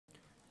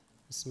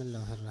بسم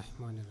الله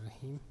الرحمن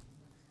الرحیم.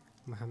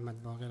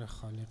 محمد باقر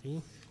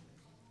خالقی،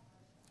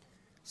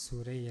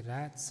 سوره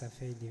رعد،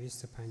 صفحه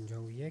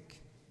 251،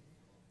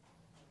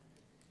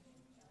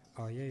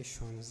 آیه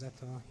 16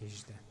 تا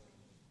 18.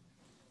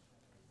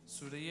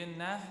 سوره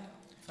نحل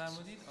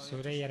فرمودید؟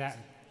 سوره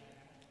رعد.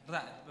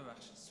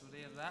 ببخشید،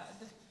 سوره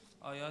رعد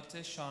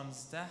آیات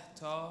 16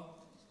 تا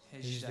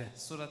 18.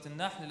 سوره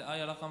النحل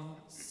الآية رقم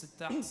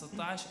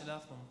 16 إلى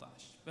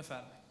 18.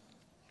 بفرمایید.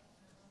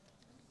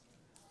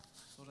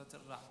 سورة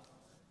الرعد.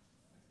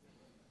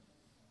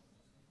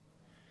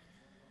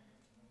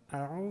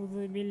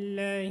 أعوذ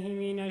بالله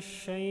من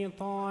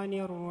الشيطان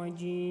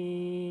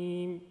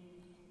الرجيم.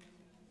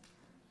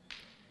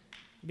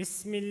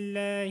 بسم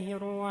الله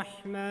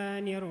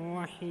الرحمن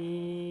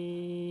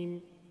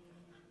الرحيم.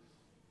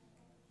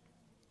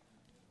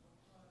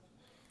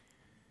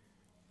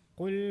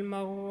 قل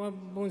من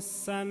رب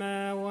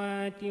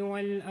السماوات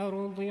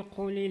والأرض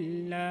قل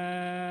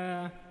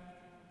الله.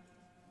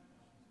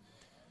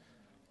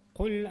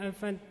 قل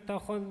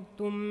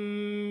أفاتخذتم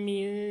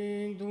من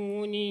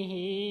دونه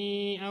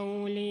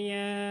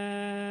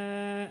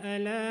أولياء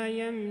لا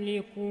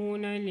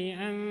يملكون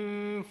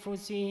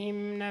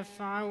لأنفسهم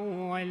نفعا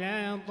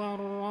ولا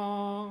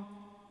ضرا.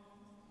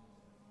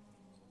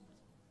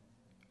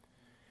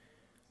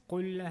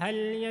 قل هل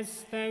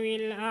يستوي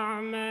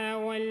الأعمى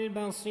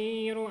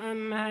والبصير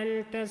أم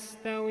هل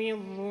تستوي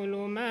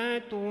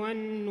الظلمات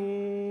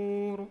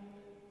والنور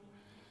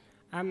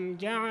أم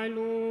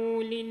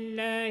جعلوا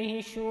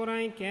لله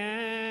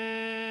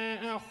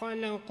شركاء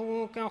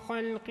خلقوا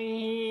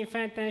كخلقه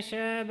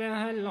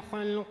فتشابه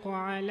الخلق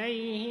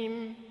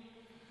عليهم.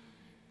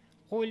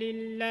 قل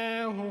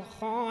الله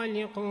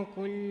خالق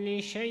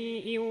كل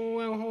شيء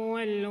وهو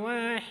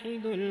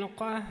الواحد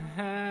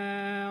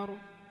القهار.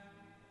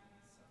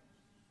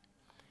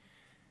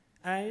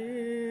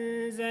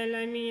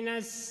 أنزل من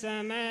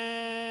السماء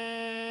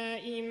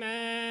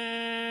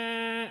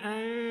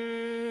ماء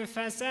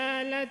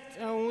فسالت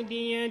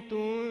أودية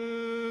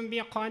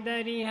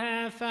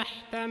بقدرها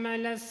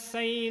فاحتمل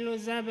السيل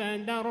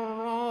زبدا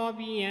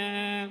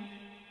رابيا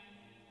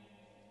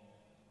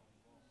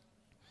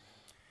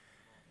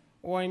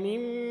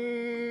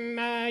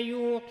ومما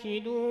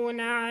يوقدون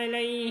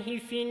عليه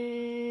في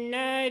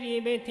النار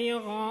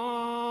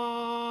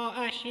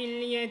ابتغاء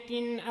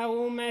حلية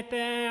أو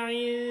متاع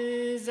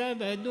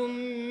زبد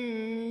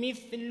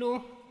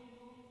مثله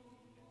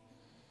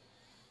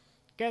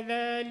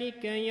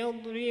كذلك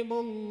يضرب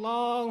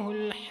الله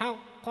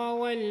الحق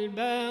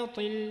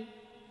والباطل.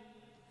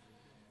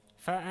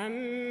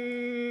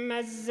 فأما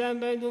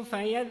الزبد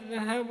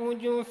فيذهب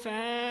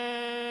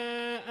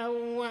جفاء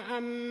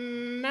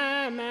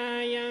وأما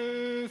ما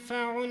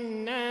ينفع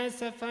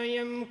الناس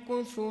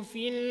فيمكث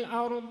في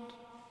الأرض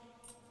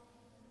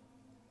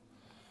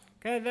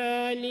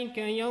كذلك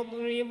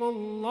يضرب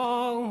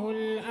الله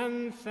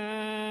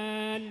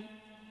الأمثال.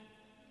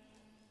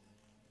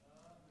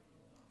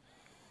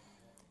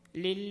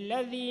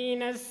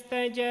 للذين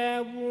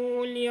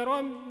استجابوا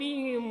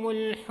لربهم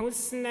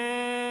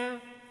الحسنى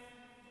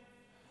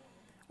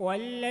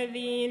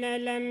والذين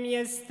لم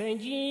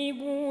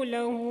يستجيبوا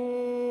له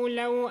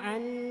لو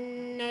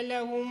أن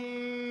لهم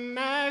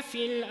ما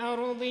في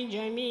الأرض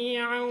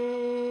جميعا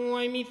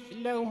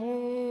ومثله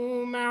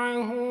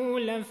معه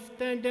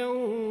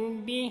لافتدوا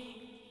به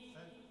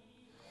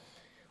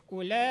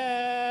أولئك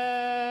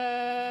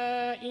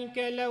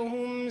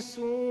لهم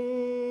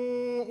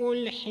سوء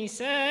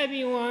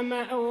الحساب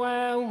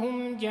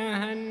ومأواهم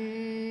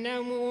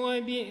جهنم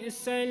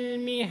وبئس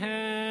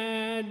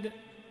المهاد.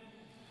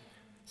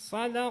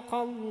 صدق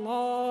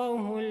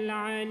الله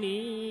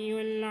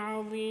العلي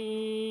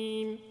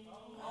العظيم.